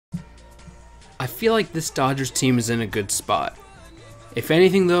I feel like this Dodgers team is in a good spot. If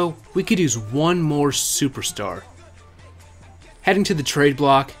anything though, we could use one more superstar. Heading to the trade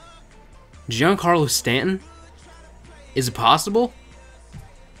block, Giancarlo Stanton? Is it possible?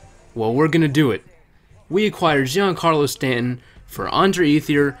 Well, we're gonna do it. We acquired Giancarlo Stanton for Andre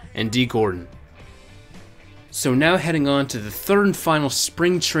Ethier and D. Gordon. So now heading on to the third and final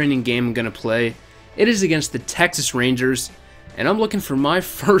spring training game I'm gonna play. It is against the Texas Rangers, and I'm looking for my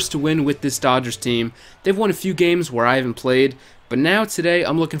first win with this Dodgers team. They've won a few games where I haven't played, but now today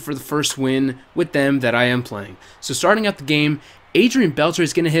I'm looking for the first win with them that I am playing. So starting out the game, Adrian Beltre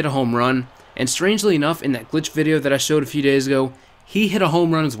is going to hit a home run, and strangely enough, in that glitch video that I showed a few days ago, he hit a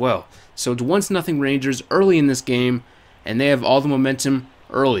home run as well. So it's 1-0 Rangers early in this game, and they have all the momentum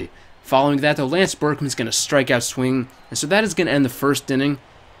early. Following that though, Lance Berkman's going to strike out swing, and so that is going to end the first inning,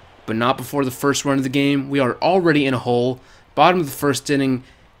 but not before the first run of the game. We are already in a hole. Bottom of the first inning,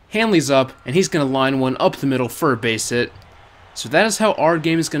 Hanley's up, and he's going to line one up the middle for a base hit. So that is how our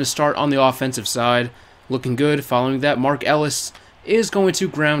game is going to start on the offensive side. Looking good. Following that, Mark Ellis is going to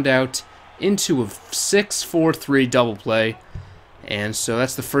ground out into a 6-4-3 double play. And so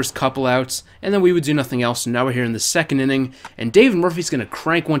that's the first couple outs, and then we would do nothing else. So now we're here in the second inning, and David Murphy's going to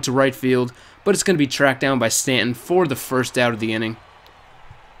crank one to right field, but it's going to be tracked down by Stanton for the first out of the inning.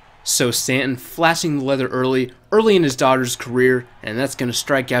 So Stanton flashing the leather early in his Dodgers career, and that's going to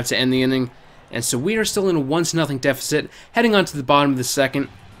strike out to end the inning. And so we are still in a 1-0 deficit, heading on to the bottom of the second.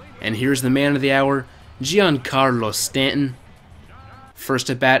 And here's the man of the hour, Giancarlo Stanton. First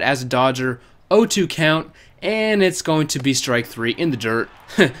at bat as a Dodger, 0-2 count, and it's going to be strike 3 in the dirt.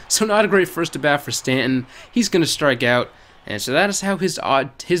 So not a great first at bat for Stanton. He's going to strike out. And so that is how his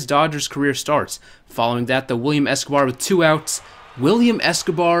Dodgers career starts. Following that, the William Escobar with 2 outs. William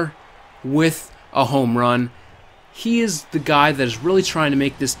Escobar with a home run. He is the guy that is really trying to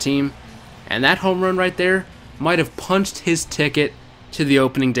make this team, and that home run right there might have punched his ticket to the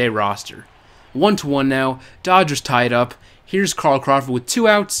opening day roster. 1-1 now, Dodgers tied up. Here's Carl Crawford with 2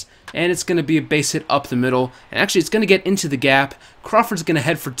 outs, and it's going to be a base hit up the middle, and actually it's going to get into the gap. Crawford's going to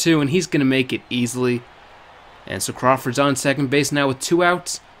head for 2, and he's going to make it easily. And so Crawford's on second base now with 2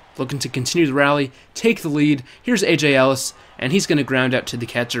 outs. Looking to continue the rally, take the lead. Here's A.J. Ellis, and he's going to ground out to the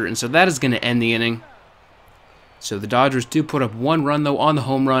catcher, and so that is going to end the inning. So the Dodgers do put up 1 run, though, on the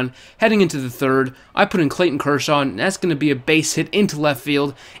home run. Heading into the third, I put in Clayton Kershaw, and that's going to be a base hit into left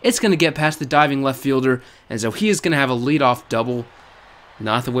field. It's going to get past the diving left fielder, and so he is going to have a leadoff double.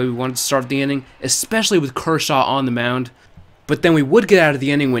 Not the way we wanted to start the inning, especially with Kershaw on the mound. But then we would get out of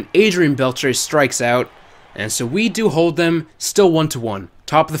the inning when Adrian Beltre strikes out, and so we do hold them, still 1-1.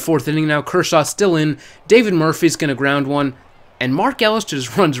 Top of the fourth inning now, Kershaw still in. David Murphy's going to ground one, and Mark Ellis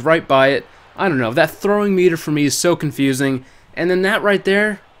just runs right by it. I don't know, that throwing meter for me is so confusing. And then that right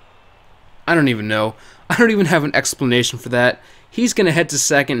there, I don't even know. I don't even have an explanation for that. He's going to head to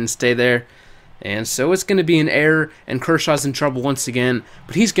second and stay there. And so it's going to be an error, and Kershaw's in trouble once again,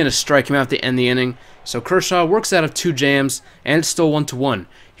 but he's going to strike him out to end the inning. So Kershaw works out of 2 jams, and it's still 1-1.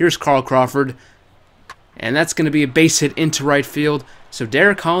 Here's Carl Crawford, and that's going to be a base hit into right field. So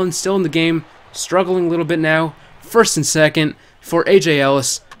Derek Collins still in the game, struggling a little bit now. First and second for A.J.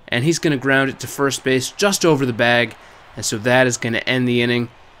 Ellis, and he's going to ground it to first base just over the bag, and so that is going to end the inning.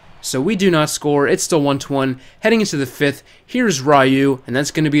 So we do not score. It's still 1-1. Heading into the fifth, here's Ryu, and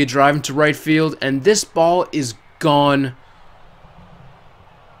that's going to be a drive into right field, and this ball is gone.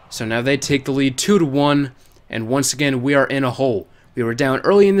 So now they take the lead 2-1, and once again we are in a hole. We were down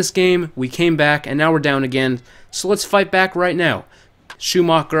early in this game, we came back, and now we're down again. So let's fight back right now.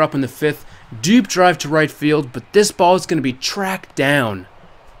 Schumacher up in the fifth, deep drive to right field, but this ball is going to be tracked down.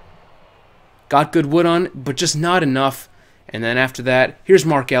 Got good wood on it, but just not enough. And then after that, here's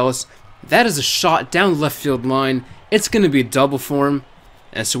Mark Ellis. That is a shot down the left field line. It's going to be a double for him.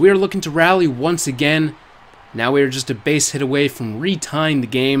 And so we are looking to rally once again. Now we are just a base hit away from retying the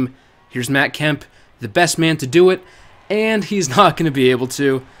game. Here's Matt Kemp, the best man to do it, and he's not going to be able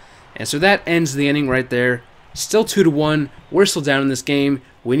to. And so that ends the inning right there. Still 2-1. We're still down in this game.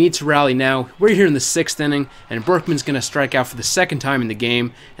 We need to rally now. We're here in the 6th inning, and Berkman's going to strike out for the 2nd time in the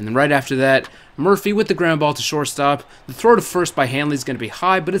game. And then right after that, Murphy with the ground ball to shortstop. The throw to first by Hanley is going to be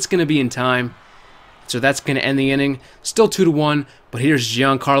high, but it's going to be in time. So that's going to end the inning. Still 2-1, but here's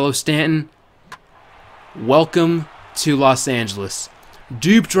Giancarlo Stanton. Welcome to Los Angeles.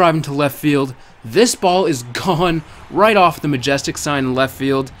 Deep drive into left field. This ball is gone right off the majestic sign in left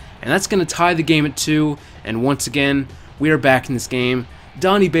field, and that's going to tie the game at 2. And once again, we are back in this game.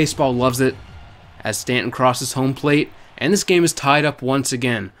 Donnie Baseball loves it as Stanton crosses home plate, and this game is tied up once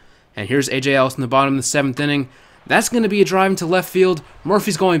again. And here's A.J. Ellis in the bottom of the 7th inning. That's going to be a drive into left field.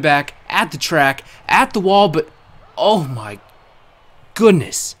 Murphy's going back at the track, at the wall, but oh my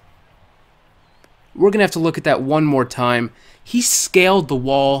goodness. We're going to have to look at that one more time. He scaled the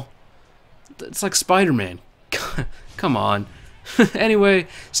wall. It's like Spider-Man. Come on. Anyway,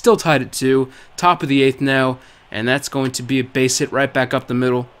 still tied at 2. Top of the 8th now, and that's going to be a base hit right back up the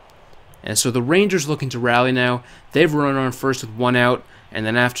middle. And so the Rangers looking to rally now. They've run on first with 1 out, and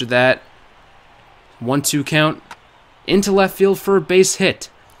then after that, 1-2 count into left field for a base hit.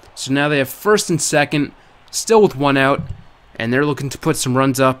 So now they have first and second, still with 1 out, and they're looking to put some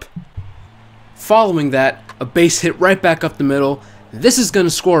runs up. Following that, a base hit right back up the middle. This is going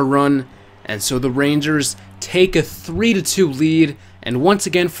to score a run, and so the Rangers take a 3-2 lead, and once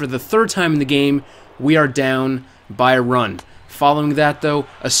again, for the 3rd time in the game, we are down by a run. Following that, though,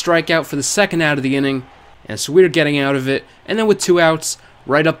 a strikeout for the 2nd out of the inning, and so we're getting out of it. And then with 2 outs,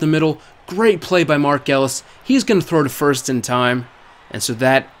 right up the middle, great play by Mark Ellis. He's going to throw to first in time, and so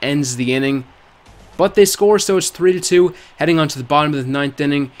that ends the inning. But they score, so it's 3-2, heading on to the bottom of the 9th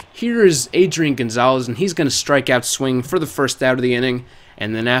inning. Here is Adrian Gonzalez, and he's going to strike out swing for the 1st out of the inning.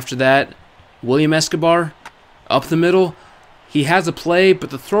 And then after that, William Escobar, up the middle. He has a play,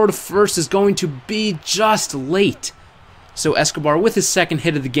 but the throw to first is going to be just late. So Escobar with his 2nd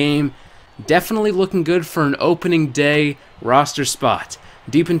hit of the game, definitely looking good for an opening day roster spot.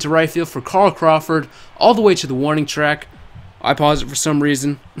 Deep into right field for Carl Crawford, all the way to the warning track. I paused it for some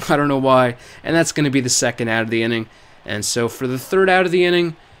reason, I don't know why, and that's going to be the 2nd out of the inning. And so for the 3rd out of the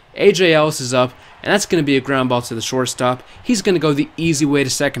inning, A.J. Ellis is up, and that's going to be a ground ball to the shortstop. He's going to go the easy way to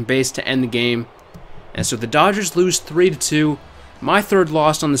second base to end the game. And so the Dodgers lose 3-2. My 3rd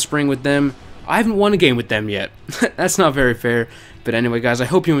loss on the spring with them. I haven't won a game with them yet. That's not very fair. But anyway, guys, I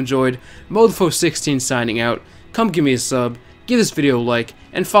hope you enjoyed. Modefo16 signing out. Come give me a sub, give this video a like,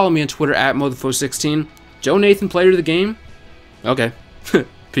 and follow me on Twitter at Modefo16. Joe Nathan, player of the game? Okay.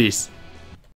 Peace.